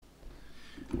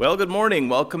Well, good morning.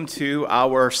 Welcome to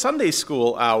our Sunday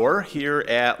School hour here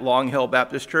at Long Hill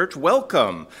Baptist Church.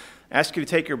 Welcome. I ask you to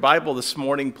take your Bible this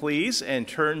morning, please, and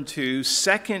turn to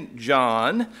 2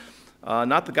 John,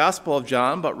 not the Gospel of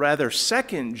John, but rather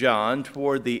 2 John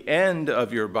toward the end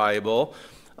of your Bible.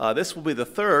 This will be the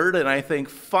third and I think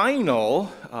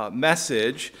final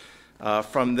message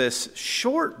from this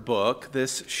short book,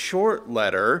 this short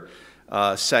letter,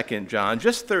 2 John,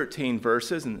 just 13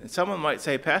 verses. And someone might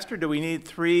say, Pastor, do we need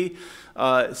three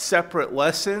separate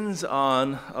lessons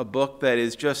on a book that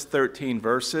is just 13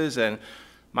 verses? And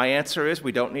my answer is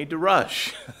we don't need to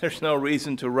rush. There's no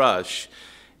reason to rush.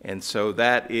 And so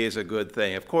that is a good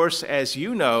thing. Of course, as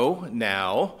you know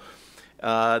now,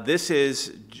 this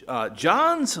is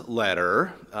John's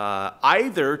letter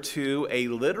either to a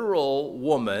literal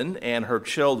woman and her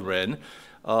children,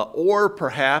 or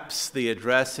perhaps the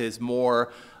address is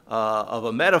more of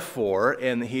a metaphor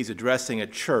and he's addressing a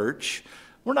church.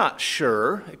 We're not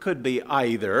sure. It could be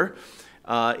either.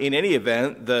 In any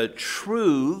event, the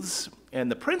truths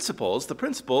and the principles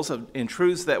and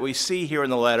truths that we see here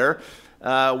in the letter,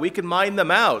 we can mine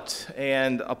them out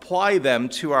and apply them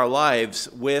to our lives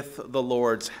with the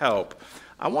Lord's help.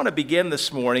 I want to begin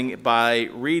this morning by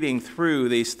reading through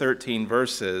these 13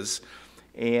 verses.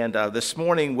 And this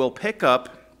morning we'll pick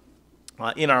up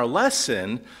in our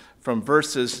lesson from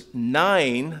verses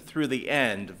 9 through the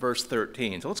end, verse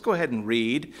 13. So let's go ahead and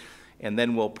read, and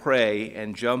then we'll pray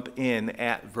and jump in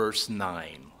at verse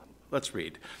 9. Let's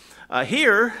read.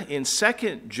 Here in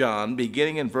 2 John,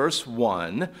 beginning in verse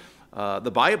 1,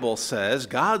 the Bible says,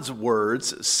 God's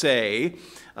words say,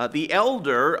 the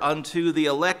elder unto the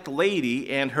elect lady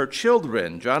and her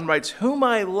children. John writes, whom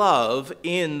I love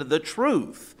in the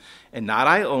truth. And not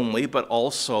I only, but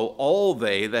also all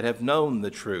they that have known the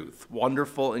truth.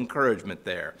 Wonderful encouragement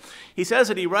there. He says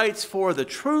that he writes, for the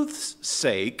truth's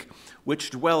sake,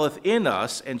 which dwelleth in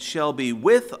us and shall be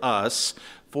with us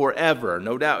forever.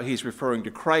 No doubt he's referring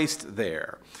to Christ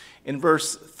there. In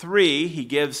verse 3, he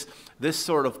gives this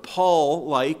sort of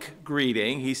Paul-like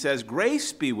greeting. He says,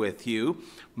 grace be with you,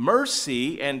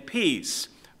 mercy and peace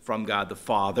from God the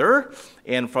Father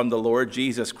and from the Lord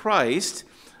Jesus Christ,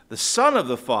 the Son of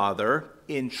the Father,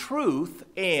 in truth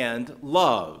and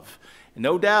love. And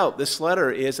no doubt this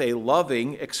letter is a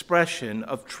loving expression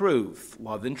of truth,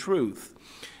 love and truth.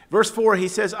 Verse 4, he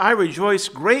says, I rejoice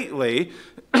greatly,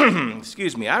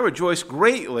 I rejoice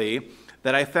greatly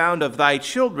that I found of thy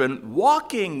children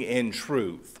walking in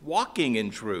truth,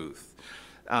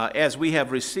 as we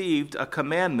have received a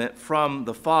commandment from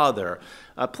the Father.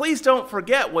 Please don't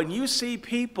forget, when you see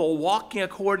people walking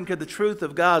according to the truth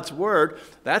of God's word,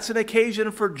 that's an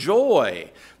occasion for joy.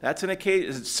 That's an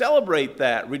occasion, celebrate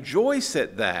that, rejoice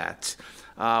at that.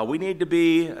 We need to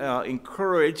be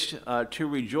encouraged to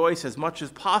rejoice as much as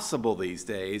possible these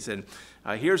days. And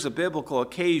here's a biblical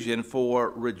occasion for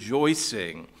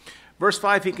rejoicing. Verse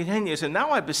 5, he continues, and now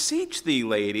I beseech thee,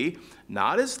 lady,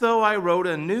 not as though I wrote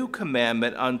a new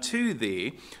commandment unto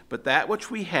thee, but that which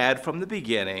we had from the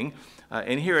beginning.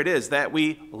 And here it is, that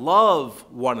we love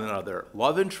one another.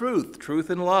 Love and truth, truth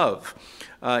and love.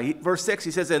 Verse 6, he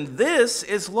says, and this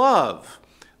is love,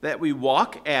 that we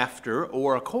walk after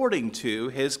or according to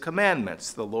his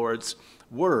commandments, the Lord's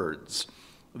words.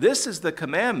 This is the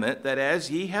commandment, that as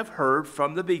ye have heard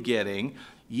from the beginning,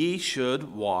 ye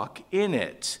should walk in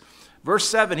it. Verse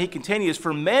 7, he continues,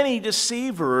 for many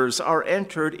deceivers are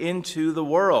entered into the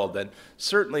world. And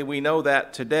certainly we know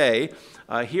that today.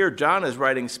 Here John is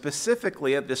writing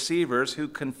specifically of deceivers who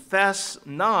confess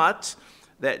not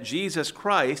that Jesus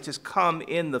Christ has come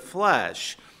in the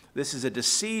flesh. This is a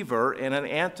deceiver and an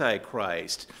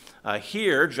antichrist.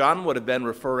 Here, John would have been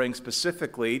referring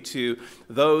specifically to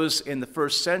those in the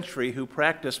first century who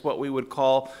practiced what we would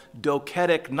call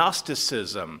docetic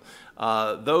Gnosticism.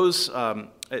 Those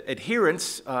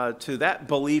adherents to that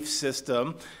belief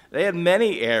system, they had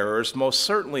many errors, most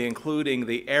certainly including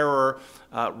the error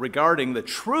regarding the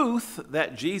truth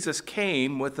that Jesus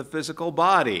came with the physical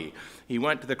body. He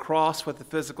went to the cross with the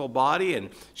physical body and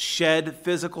shed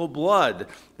physical blood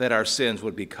that our sins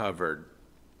would be covered.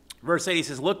 Verse 8, he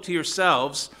says, look to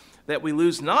yourselves that we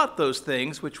lose not those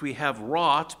things which we have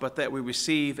wrought, but that we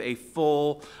receive a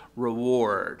full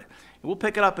reward. And we'll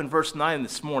pick it up in verse 9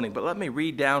 this morning, but let me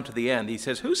read down to the end. He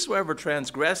says, whosoever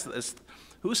transgresseth,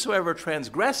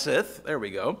 there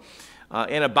we go,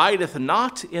 and abideth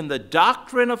not in the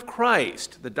doctrine of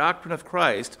Christ,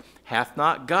 hath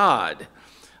not God.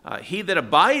 He that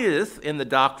abideth in the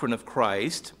doctrine of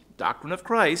Christ,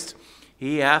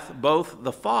 he hath both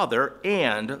the Father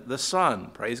and the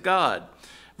Son. Praise God.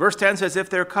 Verse 10 says,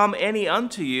 if there come any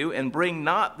unto you and bring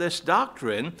not this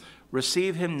doctrine,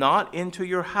 receive him not into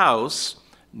your house,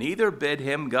 neither bid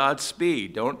him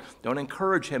Godspeed. Don't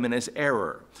encourage him in his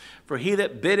error. For he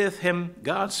that biddeth him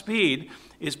Godspeed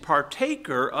is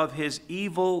partaker of his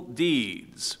evil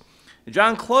deeds.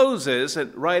 John closes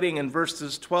writing in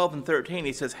verses 12 and 13.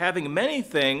 He says, having many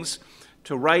things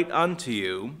to write unto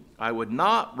you, I would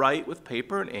not write with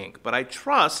paper and ink, but I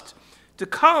trust to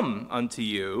come unto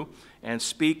you and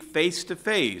speak face to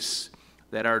face,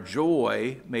 that our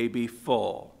joy may be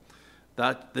full.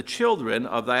 That the children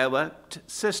of thy elect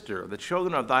sister,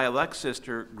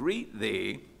 greet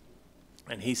thee.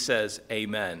 And he says,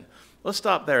 amen. Let's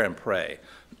stop there and pray.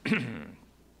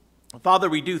 Father,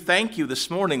 we do thank you this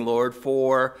morning, Lord,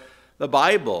 for the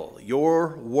Bible,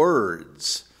 your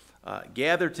words,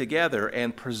 gathered together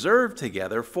and preserved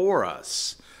together for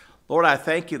us. Lord, I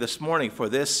thank you this morning for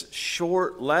this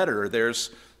short letter.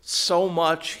 There's so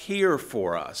much here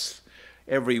for us.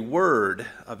 Every word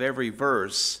of every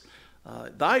verse,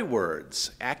 thy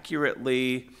words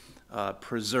accurately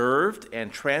preserved and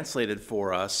translated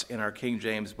for us in our King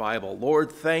James Bible.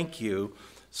 Lord, thank you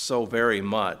so very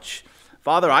much.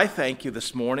 Father, I thank you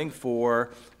this morning for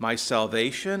my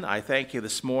salvation. I thank you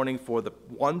this morning for the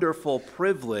wonderful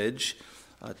privilege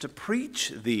to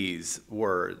preach these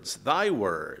words, thy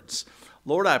words.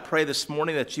 Lord, I pray this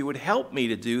morning that you would help me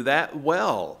to do that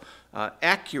well,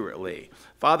 accurately.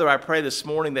 Father, I pray this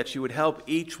morning that you would help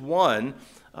each one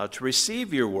to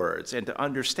receive your words and to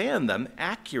understand them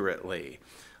accurately.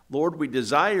 Lord, we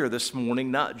desire this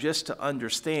morning not just to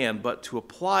understand, but to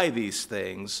apply these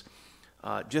things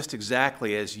just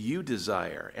exactly as you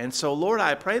desire. And so, Lord,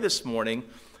 I pray this morning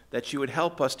that you would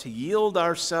help us to yield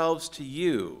ourselves to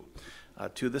you,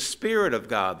 to the Spirit of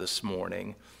God this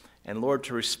morning, and, Lord,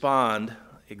 to respond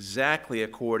exactly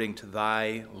according to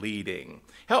thy leading.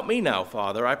 Help me now,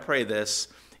 Father. I pray this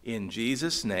in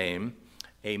Jesus' name.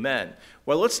 Amen.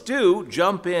 Well, let's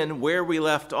jump in where we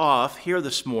left off here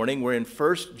this morning. We're in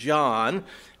 1 John.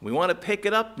 We want to pick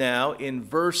it up now in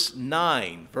verse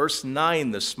 9. Verse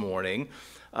 9 this morning.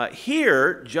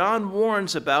 Here, John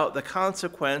warns about the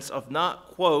consequence of not,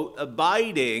 quote,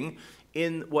 abiding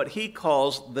in what he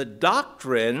calls the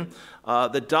doctrine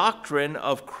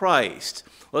of Christ.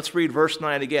 Let's read verse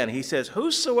 9 again. He says,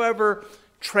 whosoever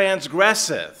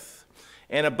transgresseth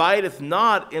and abideth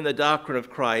not in the doctrine of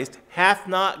Christ, hath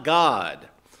not God.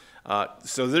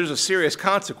 So there's a serious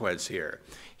consequence here.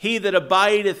 He that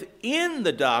abideth in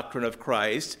the doctrine of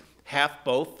Christ hath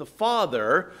both the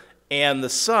Father and the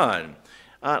Son.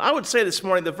 I would say this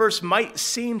morning the verse might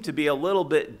seem to be a little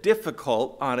bit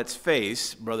difficult on its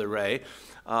face, Brother Ray,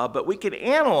 but we can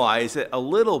analyze it a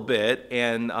little bit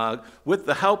and with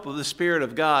the help of the Spirit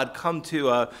of God come to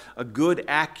a good,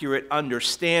 accurate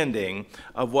understanding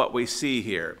of what we see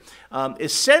here.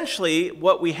 Essentially,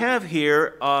 what we have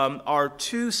here are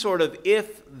two sort of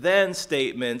if-then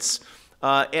statements,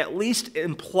 at least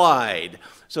implied.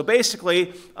 So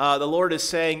basically, the Lord is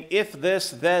saying, if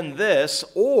this, then this,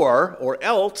 or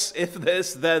else, if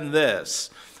this, then this.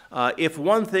 If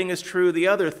one thing is true, the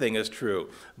other thing is true.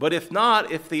 But if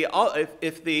not, if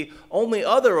the only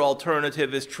other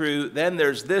alternative is true, then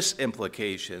there's this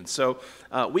implication. So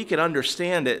we can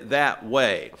understand it that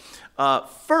way.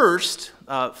 First,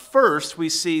 we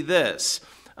see this.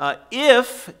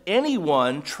 If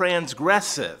anyone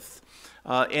transgresseth,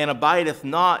 and abideth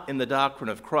not in the doctrine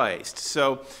of Christ.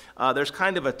 So there's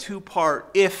kind of a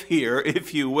two-part if here,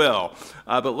 if you will.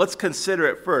 But let's consider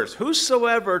it first.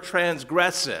 Whosoever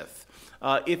transgresseth,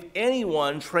 if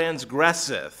anyone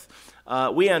transgresseth,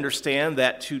 we understand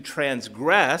that to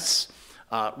transgress,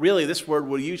 really this word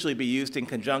will usually be used in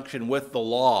conjunction with the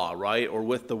law, right, or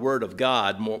with the Word of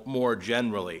God more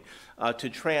generally. To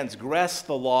transgress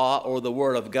the law or the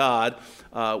Word of God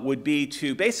would be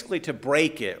to basically to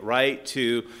break it, right?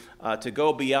 To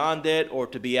go beyond it or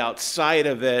to be outside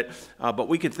of it. But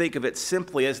we can think of it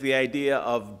simply as the idea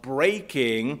of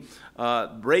breaking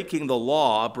the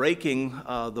law, breaking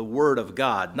the Word of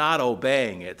God, not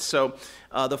obeying it. So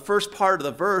the first part of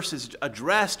the verse is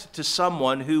addressed to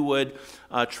someone who would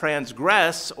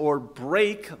transgress or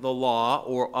break the law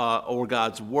or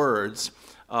God's words.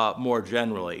 More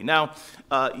generally. Now,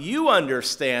 you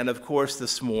understand, of course,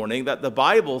 this morning that the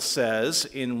Bible says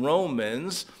in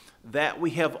Romans that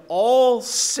we have all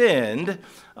sinned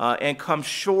and come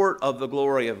short of the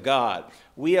glory of God.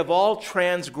 We have all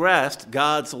transgressed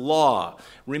God's law.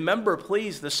 Remember,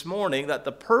 please, this morning that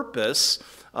the purpose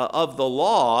of the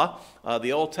law,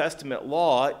 the Old Testament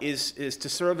law, is to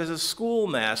serve as a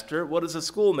schoolmaster. What does a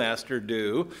schoolmaster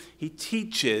do? He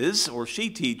teaches, or she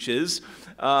teaches,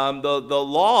 the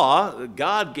law.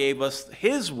 God gave us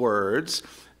his words,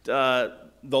 the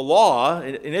law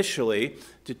initially,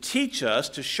 to teach us,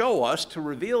 to show us, to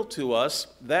reveal to us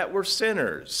that we're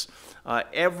sinners.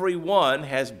 Everyone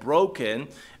has broken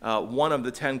one of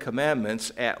the Ten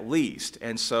Commandments at least.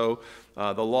 And so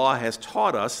the law has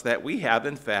taught us that we have,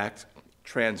 in fact,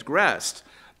 transgressed.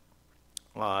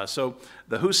 So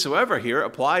the whosoever here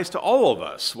applies to all of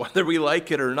us, whether we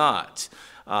like it or not.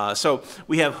 So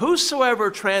we have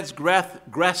whosoever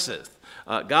transgresseth,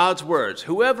 God's words,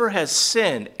 whoever has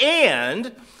sinned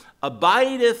and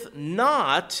abideth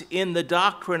not in the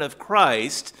doctrine of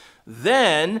Christ,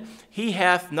 then he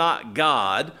hath not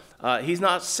God. He's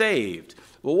not saved.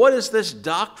 Well, what is this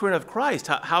doctrine of Christ?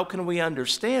 How can we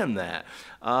understand that?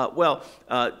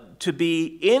 To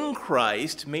be in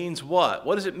Christ means what?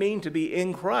 What does it mean to be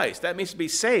in Christ? That means to be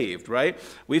saved, right?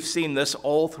 We've seen this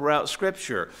all throughout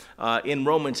Scripture. In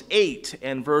Romans 8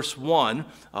 and verse 1,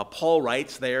 Paul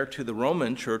writes there to the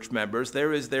Roman church members,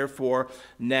 "There is therefore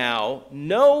now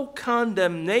no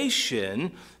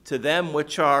condemnation to them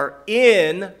which are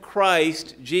in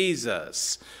Christ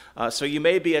Jesus." So you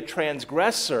may be a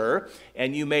transgressor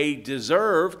and you may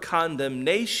deserve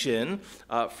condemnation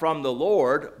from the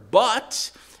Lord,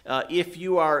 but if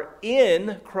you are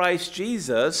in Christ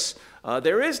Jesus,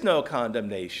 there is no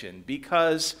condemnation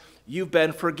because you've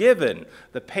been forgiven.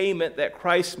 The payment that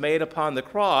Christ made upon the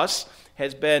cross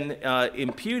has been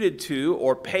imputed to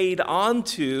or paid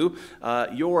onto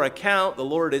your account. The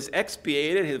Lord is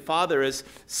expiated. His Father is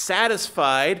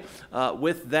satisfied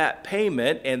with that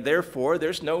payment, and therefore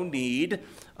there's no need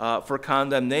for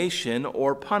condemnation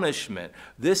or punishment.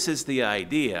 This is the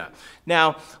idea.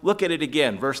 Now, look at it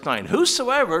again, verse 9.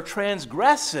 "Whosoever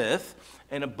transgresseth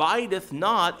and abideth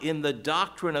not in the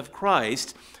doctrine of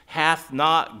Christ hath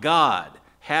not God."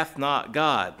 Hath not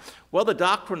God. Well, the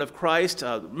doctrine of Christ,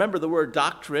 remember the word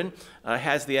doctrine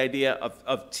has the idea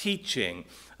of teaching.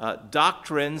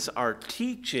 Doctrines are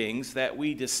teachings that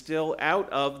we distill out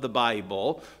of the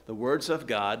Bible, the words of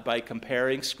God, by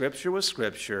comparing Scripture with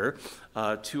Scripture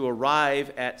to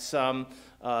arrive at some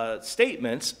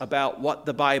statements about what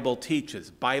the Bible teaches,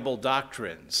 Bible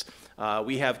doctrines.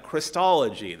 We have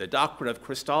Christology, the doctrine of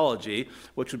Christology,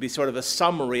 which would be sort of a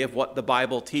summary of what the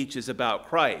Bible teaches about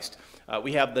Christ.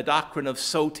 We have the doctrine of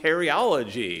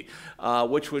soteriology,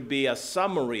 which would be a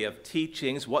summary of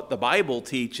teachings, what the Bible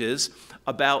teaches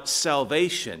about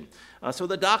salvation. So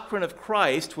the doctrine of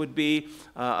Christ would be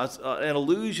an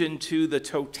allusion to the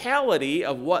totality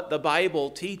of what the Bible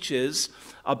teaches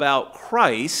about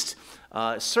Christ.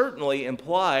 Certainly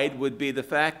implied would be the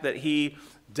fact that he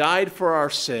died for our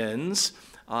sins,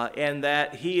 and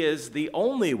that he is the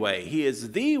only way. He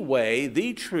is the way,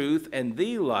 the truth, and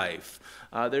the life.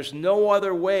 There's no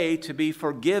other way to be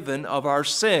forgiven of our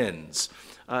sins.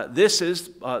 This is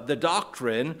the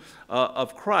doctrine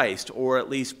of Christ, or at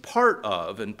least part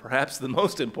of, and perhaps the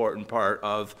most important part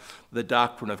of the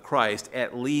doctrine of Christ,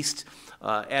 at least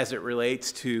as it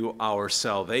relates to our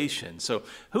salvation. So,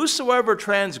 whosoever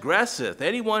transgresseth,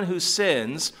 anyone who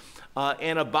sins,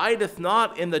 and abideth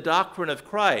not in the doctrine of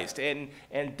Christ, and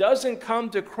doesn't come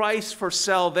to Christ for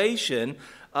salvation,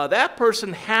 that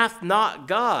person hath not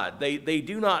God. They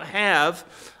do not have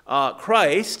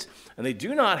Christ, and they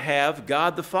do not have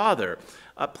God the Father.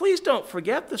 Please don't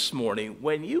forget this morning,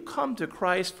 when you come to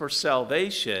Christ for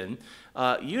salvation,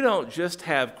 you don't just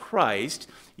have Christ,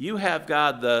 you have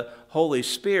God the Holy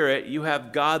Spirit, you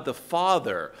have God the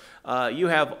Father. You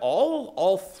have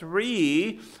all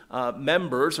three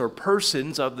members or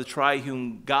persons of the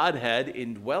triune Godhead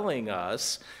indwelling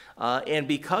us. And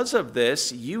because of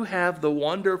this, you have the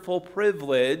wonderful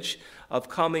privilege of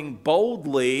coming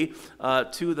boldly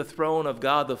to the throne of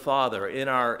God the Father. In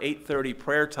our 8:30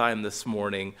 prayer time this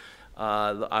morning,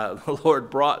 the Lord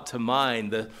brought to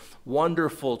mind the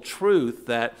wonderful truth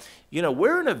that,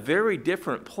 we're in a very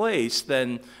different place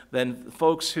than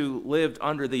folks who lived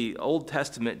under the Old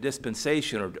Testament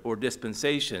dispensation or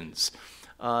dispensations.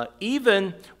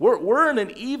 We're in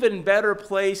an even better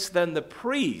place than the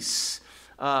priests.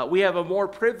 We have a more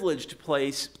privileged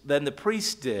place than the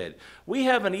priests did. We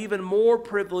have an even more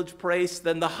privileged place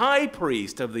than the high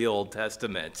priest of the Old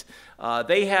Testament.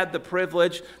 They had the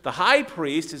privilege, the high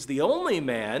priest is the only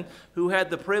man who had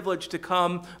the privilege to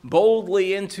come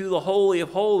boldly into the Holy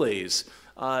of Holies,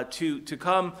 to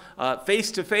come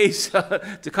face to face,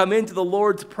 to come into the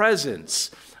Lord's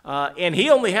presence. And he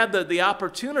only had the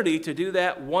opportunity to do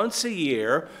that once a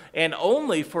year, and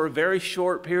only for a very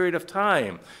short period of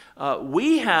time.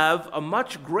 We have a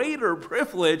much greater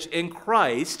privilege in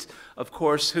Christ, of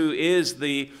course, who is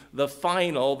the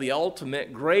final, the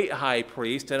ultimate great high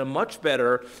priest, and a much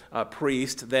better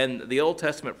priest than the Old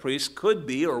Testament priests could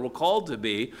be or were called to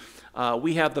be.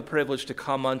 We have the privilege to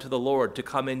come unto the Lord, to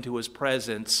come into his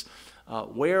presence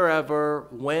wherever,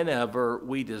 whenever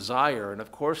we desire. And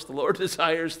of course, the Lord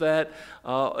desires that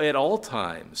at all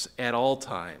times, at all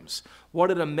times. What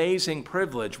an amazing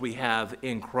privilege we have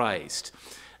in Christ.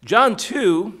 John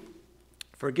 2,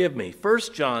 forgive me,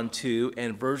 1 John 2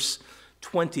 and verse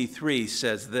 23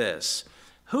 says this,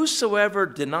 "Whosoever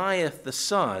denieth the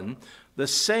Son, the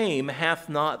same hath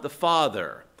not the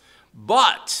Father.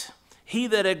 But he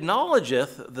that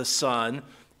acknowledgeth the Son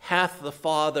hath the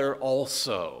Father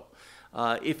also."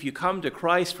 If you come to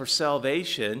Christ for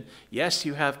salvation, yes,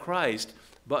 you have Christ,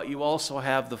 but you also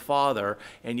have the Father,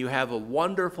 and you have a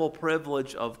wonderful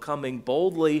privilege of coming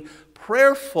boldly,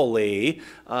 prayerfully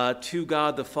to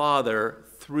God the Father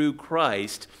through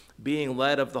Christ, being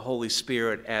led of the Holy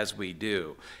Spirit as we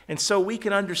do. And so we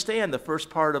can understand the first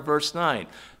part of verse 9.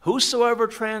 "Whosoever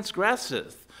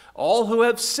transgresseth, all who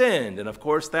have sinned," and of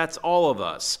course that's all of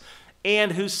us,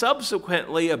 "and who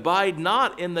subsequently abide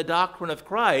not in the doctrine of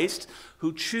Christ,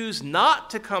 who choose not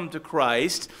to come to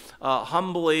Christ,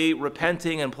 humbly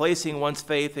repenting and placing one's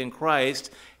faith in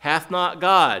Christ, hath not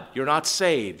God." You're not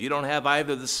saved. You don't have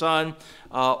either the Son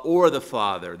or the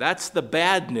Father. That's the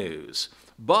bad news.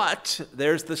 But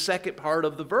there's the second part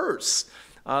of the verse.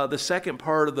 The second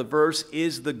part of the verse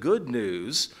is the good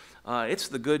news. It's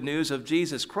the good news of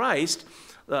Jesus Christ.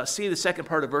 See the second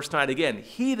part of verse 9 again.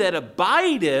 "He that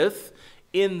abideth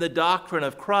in the doctrine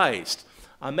of Christ."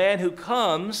 A man who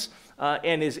comes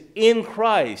and is in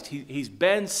Christ. He's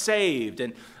been saved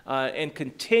and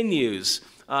continues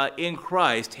in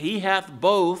Christ. "He hath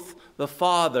both the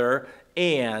Father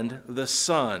and the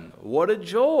Son." What a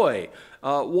joy.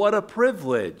 What a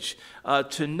privilege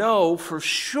to know for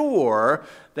sure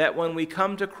that when we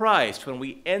come to Christ, when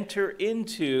we enter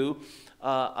into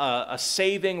a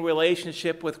saving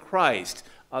relationship with Christ,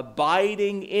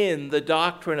 abiding in the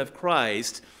doctrine of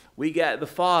Christ, we get the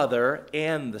Father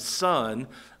and the Son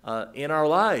in our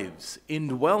lives,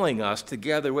 indwelling us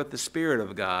together with the Spirit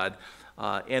of God,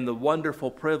 and the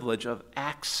wonderful privilege of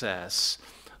access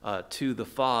to the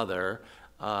Father.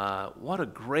 What a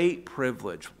great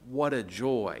privilege. What a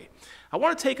joy. I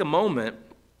want to take a moment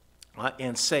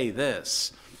and say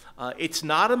this. It's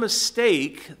not a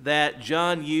mistake that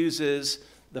John uses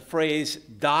the phrase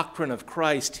doctrine of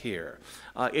Christ here.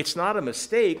 It's not a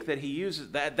mistake that he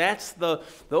uses that.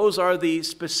 Those are the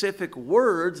specific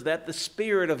words that the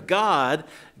Spirit of God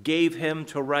gave him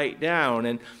to write down.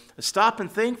 And stop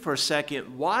and think for a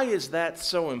second, why is that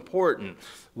so important?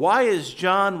 Why is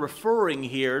John referring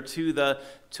here to the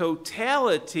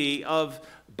totality of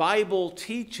Bible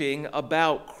teaching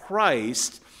about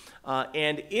Christ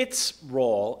and its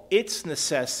role, its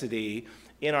necessity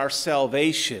in our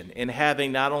salvation, in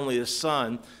having not only the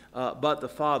Son, but the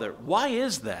Father? Why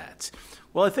is that?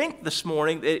 Well, I think this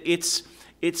morning that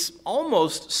it's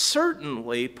almost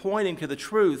certainly pointing to the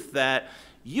truth that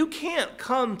you can't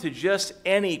come to just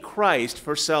any Christ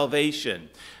for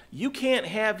salvation. You can't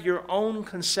have your own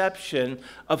conception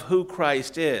of who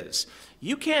Christ is.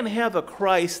 You can't have a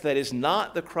Christ that is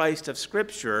not the Christ of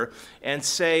Scripture and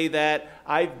say that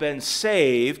I've been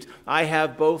saved, I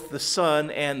have both the Son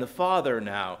and the Father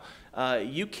now.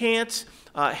 You can't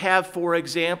have, for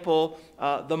example,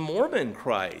 the Mormon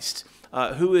Christ,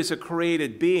 who is a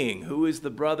created being, who is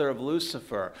the brother of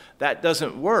Lucifer. That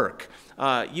doesn't work.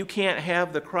 You can't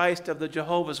have the Christ of the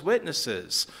Jehovah's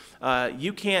Witnesses.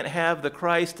 You can't have the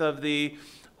Christ of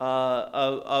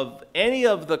any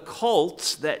of the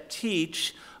cults that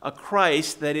teach a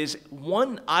Christ that is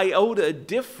one iota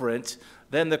different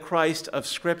than the Christ of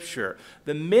Scripture.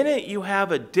 The minute you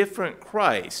have a different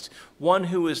Christ, one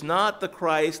who is not the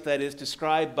Christ that is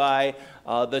described by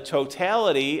the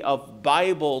totality of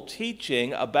Bible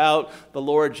teaching about the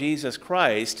Lord Jesus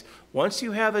Christ, once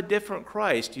you have a different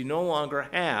Christ, you no longer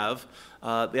have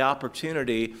the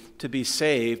opportunity to be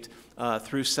saved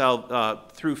through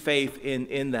faith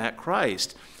in that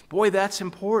Christ. Boy, that's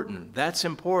important. That's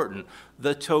important.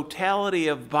 The totality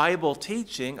of Bible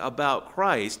teaching about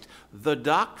Christ, the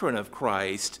doctrine of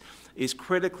Christ, is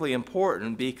critically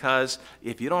important, because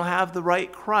if you don't have the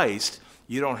right Christ,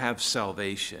 you don't have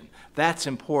salvation. That's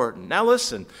important. Now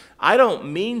listen, I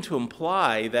don't mean to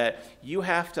imply that you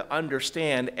have to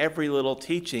understand every little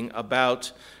teaching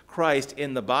about Christ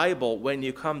in the Bible when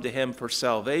you come to him for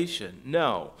salvation.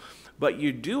 No. But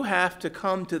you do have to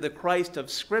come to the Christ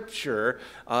of Scripture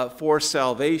for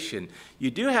salvation. You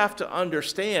do have to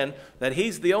understand that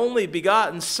he's the only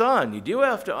begotten Son. You do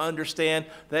have to understand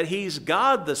that he's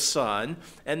God the Son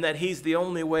and that he's the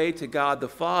only way to God the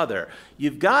Father.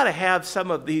 You've got to have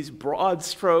some of these broad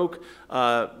stroke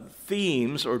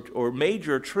themes or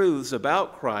major truths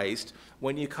about Christ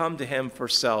when you come to him for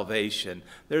salvation.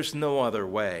 There's no other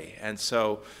way. And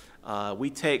so we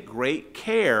take great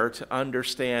care to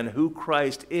understand who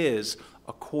Christ is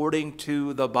according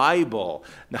to the Bible,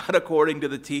 not according to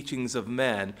the teachings of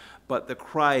men, but the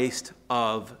Christ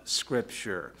of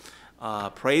Scripture.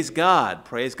 Praise God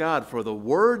for the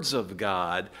words of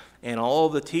God and all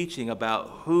the teaching about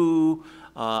who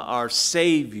our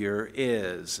Savior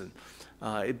is. And,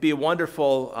 it'd be a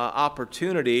wonderful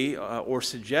opportunity or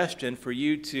suggestion for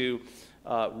you to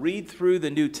read through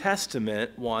the New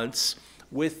Testament once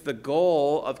with the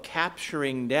goal of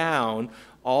capturing down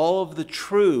all of the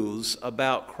truths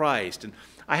about Christ. And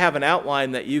I have an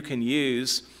outline that you can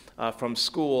use from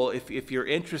school if you're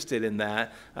interested in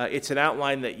that. It's an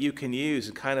outline that you can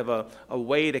use, kind of a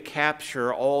way to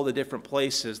capture all the different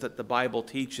places that the Bible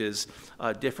teaches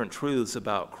different truths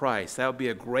about Christ. That would be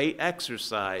a great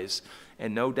exercise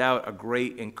and no doubt a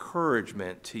great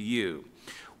encouragement to you.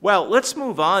 Well, let's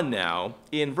move on now.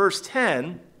 In verse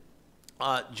 10,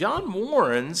 John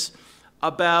warns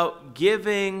about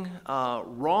giving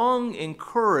wrong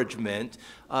encouragement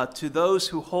to those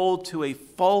who hold to a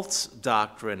false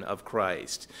doctrine of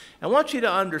Christ. I want you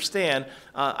to understand,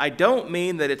 I don't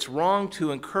mean that it's wrong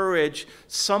to encourage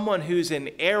someone who's in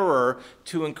error,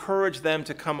 to encourage them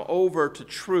to come over to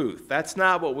truth. That's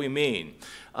not what we mean.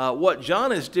 What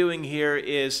John is doing here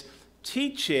is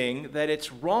teaching that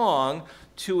it's wrong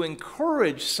to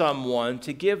encourage someone,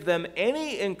 to give them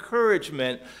any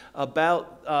encouragement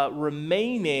about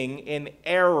remaining in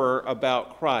error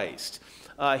about Christ.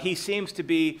 He seems to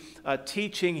be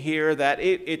teaching here that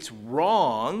it's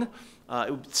wrong,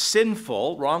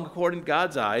 sinful, wrong according to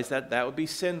God's eyes, that would be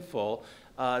sinful,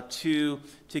 to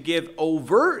give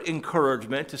overt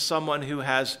encouragement to someone who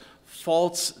has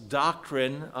false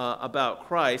doctrine about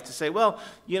Christ, to say, well,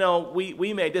 you know,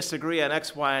 we may disagree on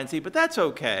X, Y, and Z, but that's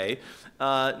okay.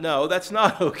 No, that's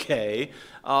not okay.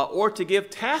 Or to give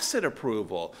tacit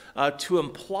approval, to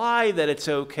imply that it's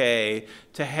okay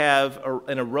to have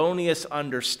an erroneous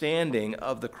understanding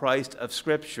of the Christ of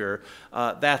Scripture,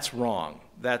 that's wrong.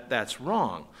 That's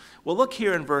wrong. Well, look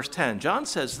here in verse 10. John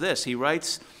says this. He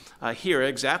writes here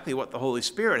exactly what the Holy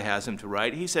Spirit has him to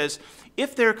write. He says,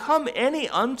 if there come any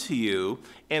unto you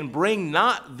and bring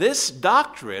not this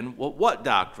doctrine, well, what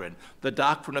doctrine? The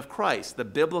doctrine of Christ, the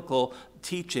biblical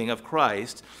teaching of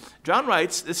Christ. John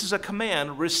writes, this is a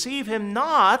command, receive him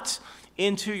not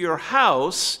into your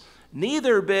house,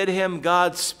 neither bid him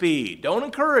Godspeed. Don't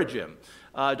encourage him.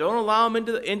 Don't allow him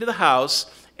into the house,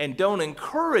 and don't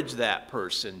encourage that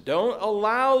person. Don't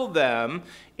allow them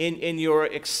in your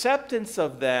acceptance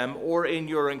of them or in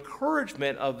your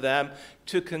encouragement of them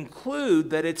to conclude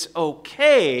that it's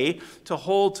okay to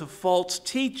hold to false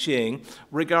teaching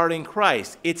regarding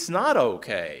Christ. It's not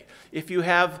okay. If you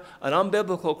have an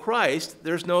unbiblical Christ,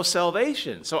 there's no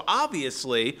salvation. So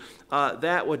obviously,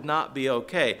 that would not be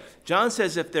okay. John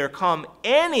says, if there come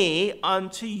any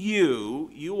unto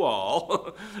you, you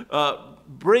all,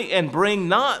 bring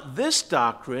not this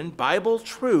doctrine, Bible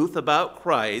truth about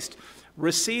Christ,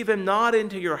 receive him not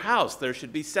into your house. There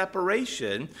should be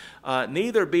separation.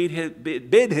 Neither bid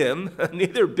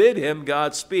him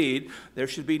Godspeed. There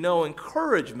should be no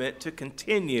encouragement to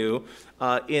continue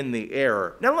in the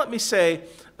error. Now let me say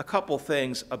a couple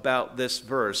things about this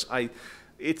verse.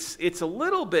 It's a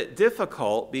little bit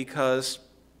difficult because,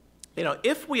 you know,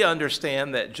 if we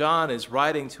understand that John is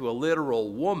writing to a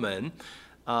literal woman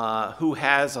who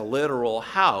has a literal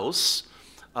house,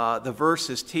 the verse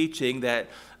is teaching that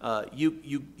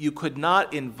you could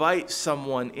not invite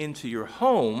someone into your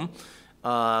home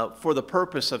for the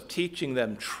purpose of teaching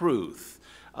them truth.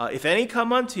 If any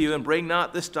come unto you and bring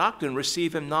not this doctrine,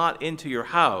 receive him not into your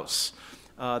house.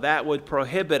 That would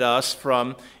prohibit us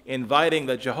from inviting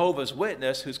the Jehovah's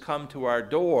Witness who's come to our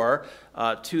door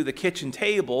to the kitchen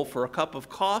table for a cup of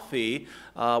coffee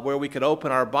where we could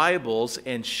open our Bibles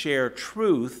and share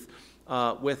truth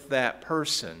with that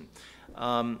person.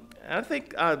 I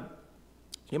think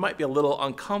you might be a little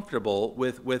uncomfortable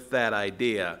with that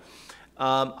idea.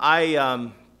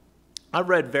 I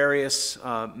read various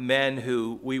men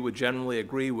who we would generally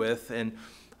agree with, and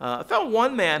I found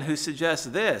one man who suggests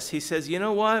this. He says, you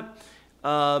know what?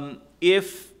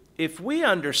 If we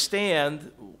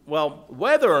understand, well,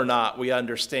 whether or not we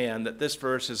understand that this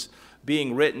verse is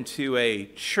being written to a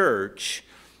church,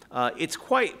 it's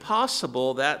quite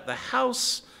possible that the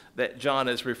house that John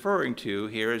is referring to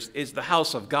here is the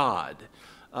house of God,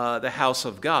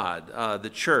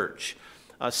 the church.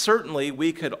 Certainly,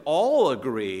 we could all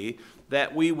agree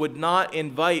that we would not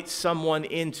invite someone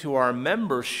into our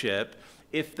membership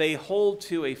if they hold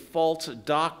to a false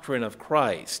doctrine of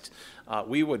Christ.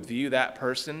 We would view that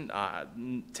person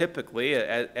typically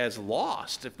as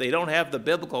lost. If they don't have the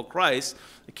biblical Christ,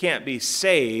 they can't be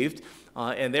saved,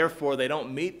 and therefore they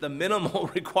don't meet the minimal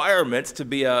requirements to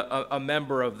be a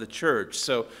member of the church.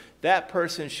 So that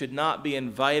person should not be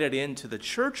invited into the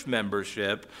church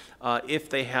membership if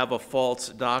they have a false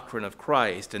doctrine of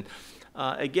Christ. And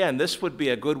again, this would be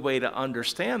a good way to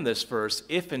understand this verse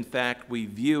if, in fact, we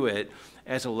view it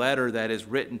as a letter that is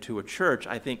written to a church.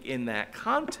 I think in that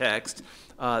context,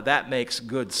 that makes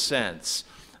good sense.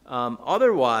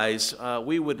 Otherwise,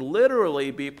 we would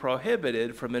literally be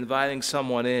prohibited from inviting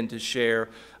someone in to share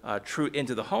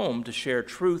into the home to share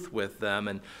truth with them,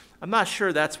 and I'm not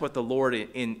sure that's what the Lord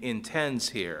intends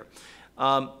here.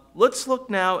 Let's look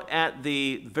now at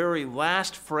the very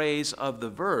last phrase of the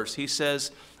verse. He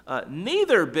says,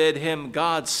 neither bid him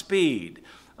Godspeed.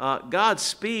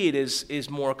 Godspeed is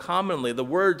more commonly, the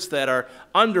words that are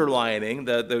underlining,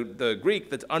 the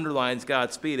Greek that underlines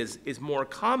Godspeed is more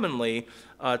commonly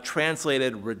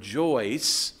translated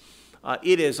rejoice.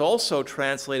 It is also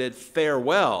translated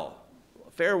farewell.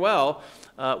 Farewell,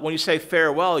 when you say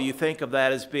farewell, you think of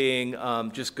that as being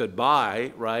just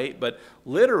goodbye, right? But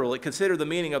literally, consider the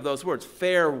meaning of those words.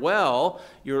 Farewell,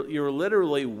 you're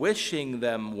literally wishing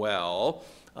them well.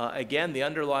 Again, the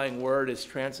underlying word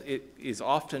is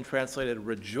often translated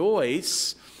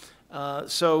rejoice.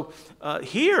 So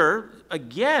here,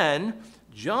 again,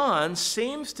 John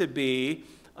seems to be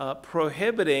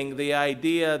prohibiting the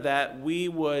idea that we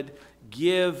would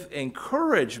give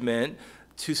encouragement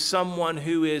to someone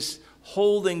who is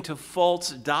holding to false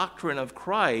doctrine of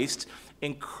Christ,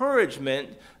 encouragement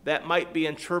that might be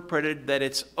interpreted that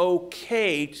it's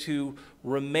okay to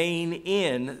remain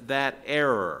in that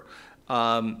error.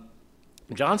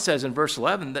 John says in verse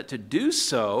 11 that to do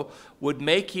so would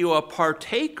make you a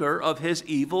partaker of his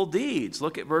evil deeds.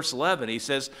 Look at verse 11. He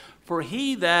says, for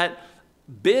he that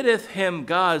biddeth him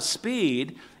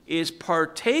Godspeed is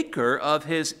partaker of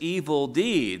his evil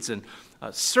deeds. And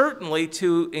certainly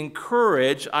to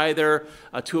encourage, either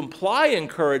to imply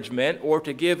encouragement or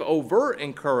to give overt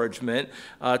encouragement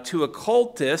to a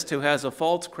cultist who has a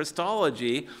false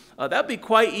Christology, that would be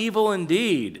quite evil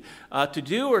indeed. To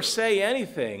do or say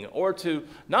anything, or to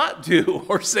not do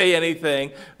or say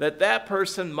anything that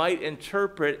person might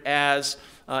interpret as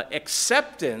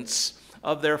acceptance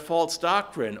of their false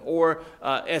doctrine, or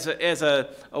as a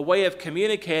way of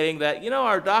communicating that,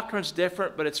 our doctrine's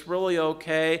different, but it's really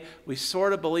okay. We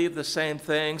sort of believe the same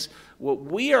things.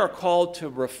 We are called to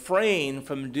refrain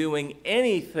from doing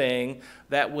anything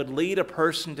that would lead a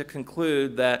person to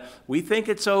conclude that we think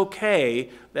it's okay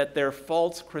that their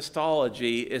false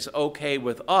Christology is okay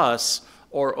with us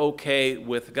or okay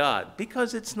with God,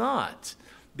 because it's not.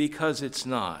 Because it's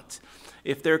not.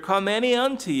 If there come any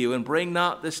unto you and bring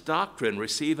not this doctrine,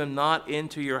 receive him not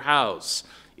into your house.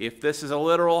 If this is a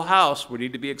literal house, we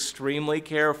need to be extremely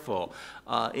careful.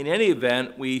 In any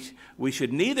event, we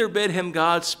should neither bid him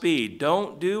Godspeed.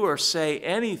 Don't do or say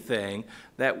anything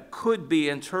that could be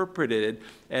interpreted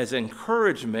as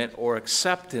encouragement or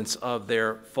acceptance of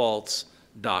their false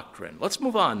doctrine. Let's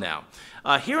move on now.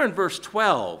 Here in verse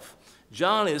 12,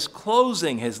 John is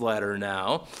closing his letter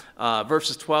now.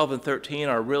 Verses 12 and 13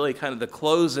 are really kind of the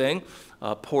closing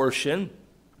portion.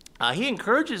 He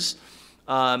encourages,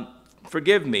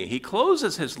 he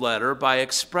closes his letter by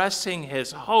expressing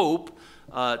his hope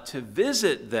to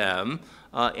visit them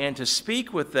and to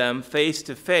speak with them face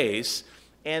to face,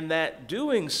 and that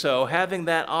doing so, having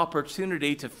that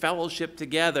opportunity to fellowship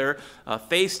together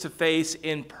face to face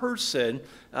in person,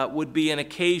 would be an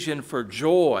occasion for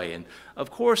joy. And of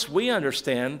course, we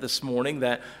understand this morning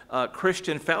that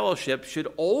Christian fellowship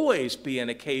should always be an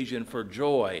occasion for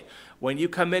joy. When you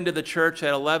come into the church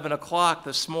at 11 o'clock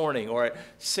this morning or at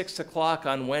 6 o'clock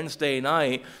on Wednesday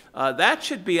night, that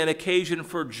should be an occasion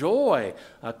for joy,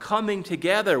 coming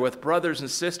together with brothers and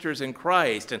sisters in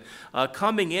Christ and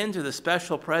coming into the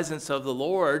special presence of the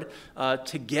Lord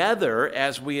together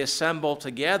as we assemble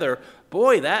together.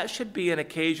 Boy, that should be an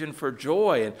occasion for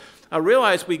joy. And I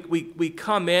realize we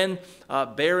come in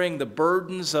bearing the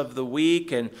burdens of the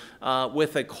week and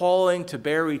with a calling to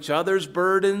bear each other's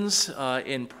burdens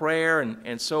in prayer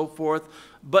and so forth.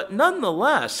 But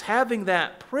nonetheless, having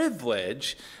that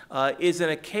privilege is an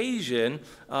occasion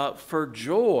for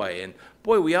joy. And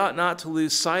boy, we ought not to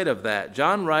lose sight of that.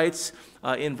 John writes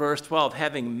in verse 12,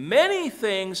 having many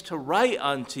things to write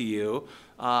unto you,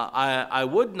 I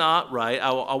would not write,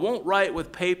 I won't write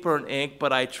with paper and ink,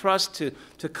 but I trust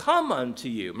to come unto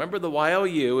you. Remember, the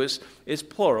YOU is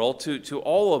plural to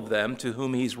all of them to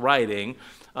whom he's writing,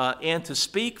 and to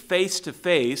speak face to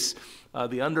face,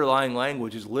 The underlying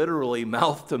language is literally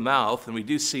mouth to mouth, and we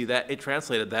do see that it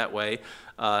translated that way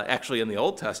actually in the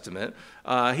Old Testament.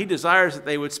 He desires that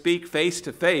they would speak face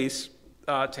to face,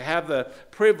 to have the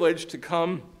privilege to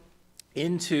come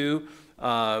into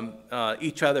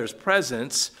each other's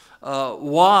presence.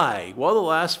 Why? Well, the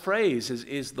last phrase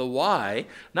is the why,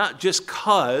 not just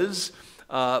 'cause,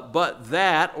 but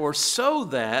that, or so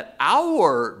that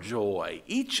our joy,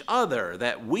 each other,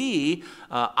 that we,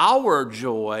 our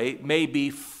joy may be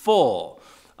full.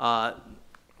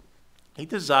 He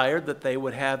desired that they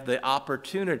would have the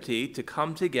opportunity to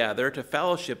come together, to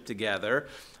fellowship together,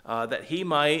 that he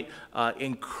might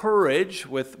encourage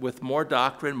with more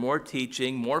doctrine, more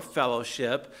teaching, more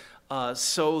fellowship,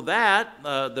 so that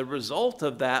the result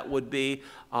of that would be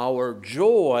our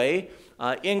joy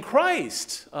in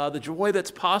Christ. The joy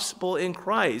that's possible in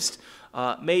Christ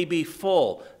may be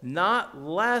full, not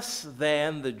less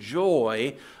than the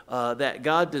joy that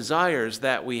God desires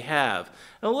that we have.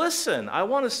 Now listen, I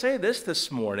want to say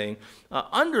this morning.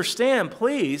 Understand,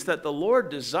 please, that the Lord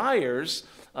desires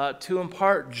to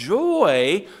impart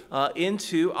joy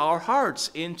into our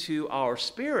hearts, into our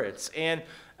spirits, and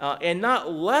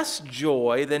not less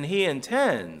joy than he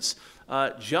intends.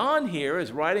 John here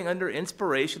is writing under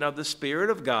inspiration of the Spirit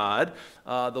of God,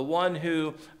 the one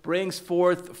who brings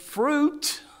forth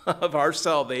fruit of our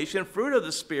salvation, fruit of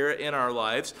the Spirit in our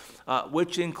lives,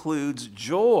 which includes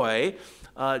joy.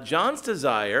 John's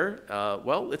desire,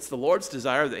 well, it's the Lord's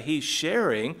desire that he's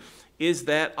sharing, is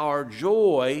that our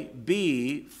joy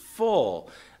be full.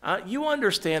 You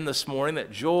understand this morning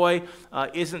that joy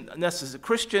isn't necessarily,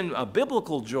 Christian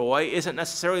biblical joy isn't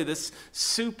necessarily this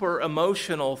super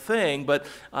emotional thing, but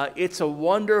it's a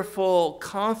wonderful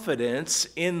confidence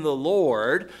in the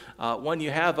Lord. When you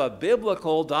have a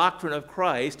biblical doctrine of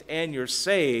Christ and you're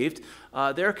saved,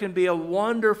 there can be a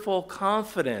wonderful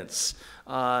confidence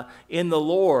in the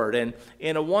Lord, and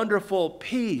a wonderful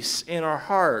peace in our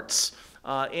hearts,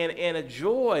 and a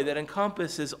joy that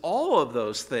encompasses all of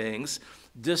those things,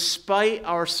 despite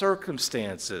our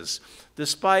circumstances,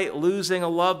 despite losing a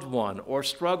loved one, or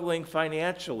struggling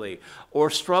financially, or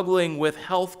struggling with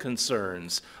health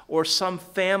concerns, or some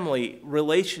family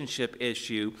relationship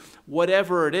issue,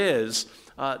 whatever it is,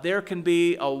 there can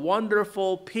be a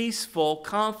wonderful, peaceful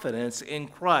confidence in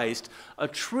Christ, a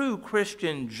true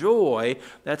Christian joy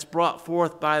that's brought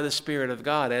forth by the Spirit of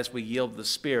God as we yield the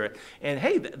Spirit. And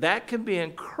hey, that can be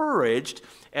encouraged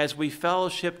as we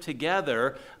fellowship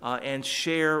together and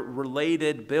share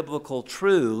related biblical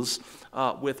truths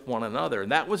with one another.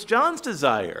 And that was John's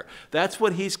desire. That's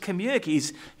what he's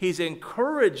communicating. He's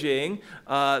encouraging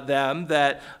them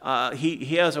that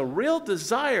he has a real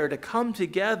desire to come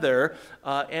together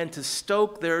and to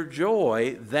stoke their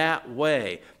joy that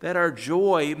way, that our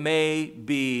joy may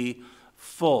be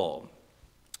full.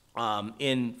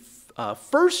 In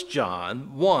 1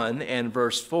 John 1 and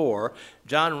verse 4,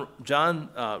 John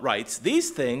writes, "These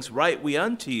things write we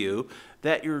unto you,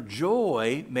 that your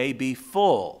joy may be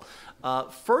full."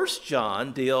 1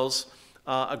 John deals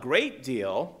a great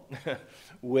deal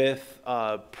with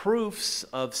proofs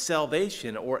of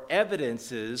salvation, or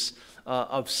evidences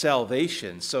of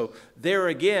salvation. So there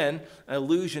again,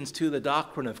 allusions to the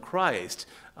doctrine of Christ.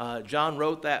 John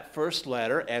wrote that first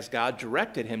letter as God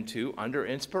directed him to under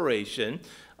inspiration,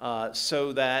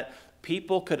 so that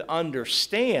people could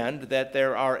understand that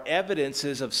there are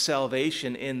evidences of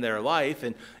salvation in their life,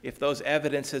 and if those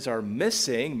evidences are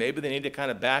missing, maybe they need to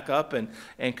kind of back up and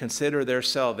consider their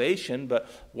salvation. But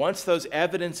once those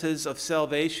evidences of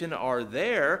salvation are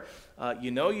there,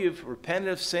 you've repented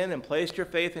of sin and placed your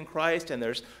faith in Christ, and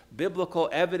there's biblical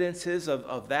evidences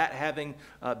of that having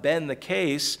been the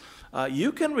case,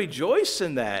 you can rejoice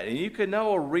in that, and you can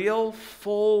know a real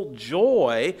full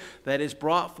joy that is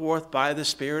brought forth by the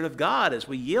Spirit of God as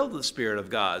we yield to the Spirit of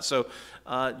God. So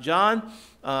the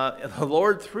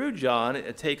Lord through John,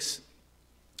 it takes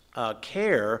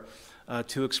care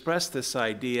to express this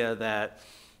idea that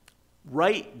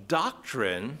right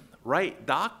doctrine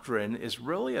is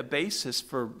really a basis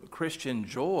for Christian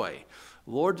joy.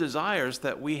 The Lord desires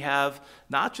that we have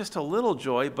not just a little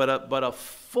joy, but a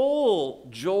full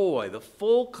joy, the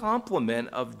full complement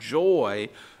of joy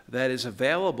that is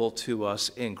available to us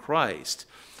in Christ.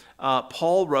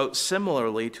 Paul wrote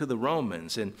similarly to the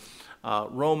Romans. In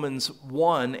Romans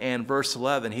 1 and verse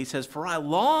 11, he says, "For I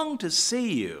long to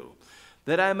see you,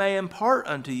 that I may impart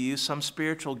unto you some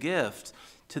spiritual gift,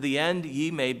 to the end ye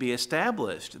may be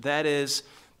established. That is,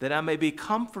 that I may be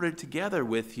comforted together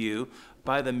with you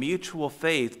by the mutual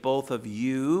faith both of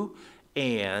you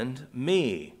and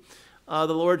me."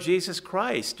 The Lord Jesus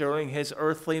Christ, during his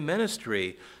earthly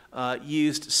ministry,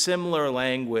 used similar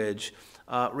language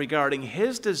regarding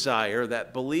his desire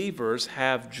that believers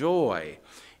have joy.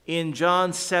 In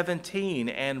John 17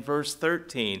 and verse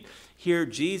 13, here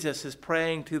Jesus is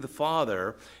praying to the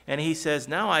Father, and he says,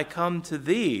 "Now I come to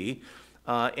thee,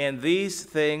 and these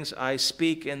things I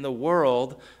speak in the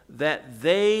world, that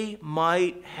they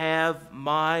might have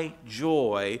my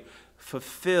joy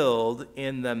fulfilled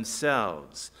in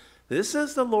themselves." This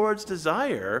is the Lord's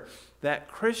desire,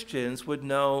 that Christians would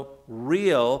know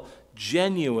real,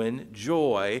 genuine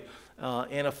joy,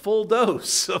 and a full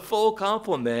dose, a full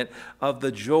complement of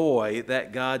the joy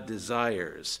that God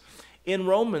desires. In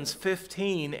Romans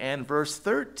 15 and verse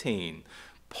 13,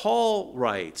 Paul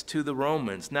writes to the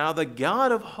Romans, "Now the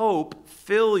God of hope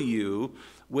fill you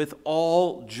with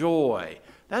all joy."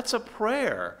 That's a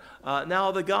prayer.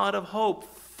 Now the God of hope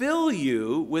fill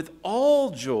you with all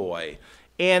joy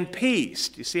and peace.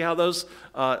 Do you see how those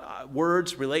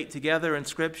words relate together in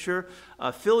Scripture?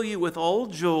 Fill you with all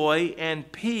joy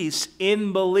and peace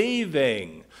in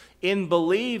believing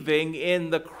in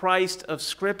the Christ of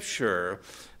Scripture,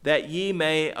 that ye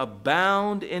may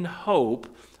abound in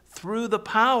hope through the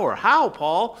power. How,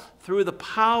 Paul? Through the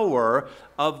power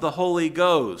of the Holy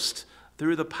Ghost.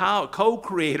 Through the power,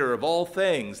 co-creator of all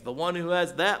things, the one who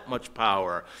has that much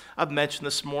power. I've mentioned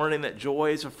this morning that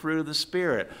joy is a fruit of the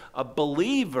Spirit. A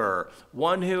believer,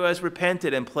 one who has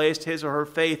repented and placed his or her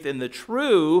faith in the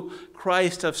true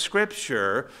Christ of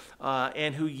Scripture,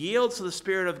 and who yields to the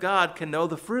Spirit of God, can know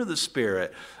the fruit of the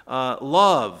Spirit.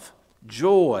 Love,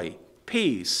 joy,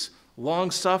 peace,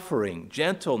 long-suffering,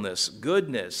 gentleness,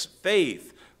 goodness,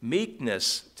 faith,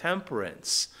 meekness,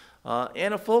 temperance,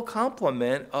 and a full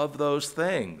complement of those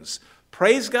things.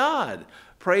 Praise God.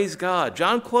 Praise God.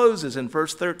 John closes in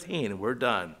verse 13, and we're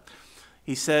done.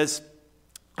 He says,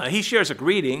 he shares a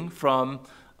greeting from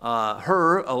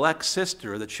her elect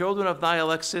sister. "The children of thy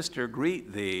elect sister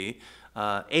greet thee.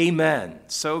 Amen.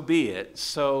 So be it.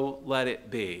 So let it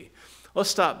be." Let's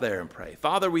stop there and pray.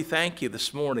 Father, we thank you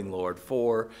this morning, Lord,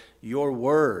 for your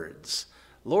words.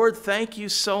 Lord, thank you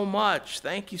so much.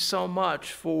 Thank you so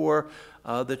much for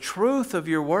the truth of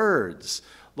your words.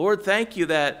 Lord, thank you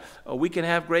that we can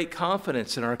have great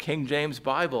confidence in our King James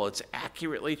Bible. It's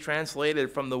accurately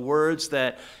translated from the words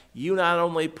that you not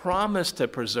only promised to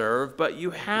preserve, but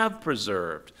you have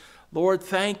preserved. Lord,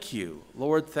 thank you.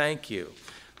 Lord, thank you.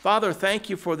 Father, thank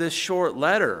you for this short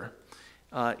letter.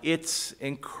 It's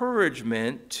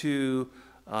encouragement to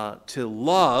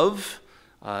love,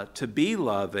 to be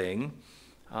loving,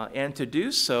 and to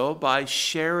do so by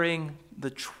sharing the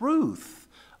truth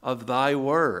of thy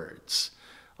words.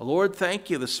 Lord, thank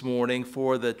you this morning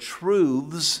for the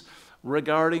truths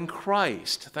regarding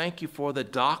Christ. Thank you for the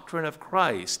doctrine of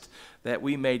Christ that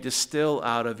we may distill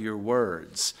out of your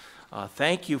words.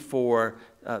 Thank you for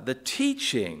the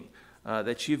teaching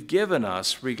that you've given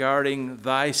us regarding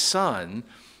thy Son,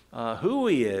 who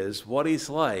he is, what he's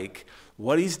like,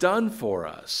 what he's done for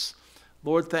us.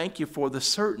 Lord, thank you for the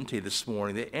certainty this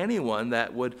morning that anyone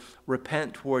that would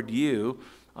repent toward you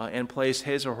and place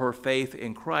his or her faith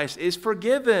in Christ is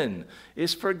forgiven,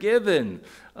 is forgiven.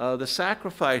 The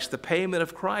sacrifice, the payment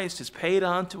of Christ is paid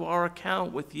onto our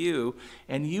account with you,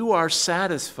 and you are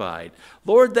satisfied.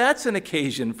 Lord, that's an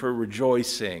occasion for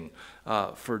rejoicing,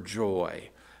 for joy.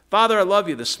 Father, I love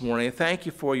you this morning. Thank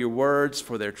you for your words,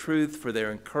 for their truth, for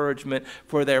their encouragement,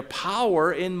 for their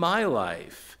power in my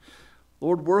life.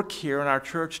 Lord, work here in our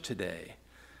church today.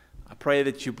 I pray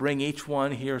that you bring each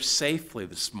one here safely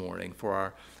this morning for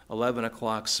our 11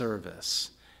 o'clock service.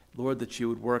 Lord, that you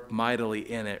would work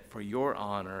mightily in it for your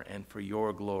honor and for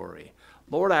your glory.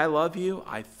 Lord, I love you.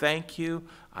 I thank you.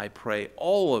 I pray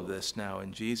all of this now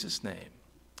in Jesus' name.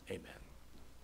 Amen.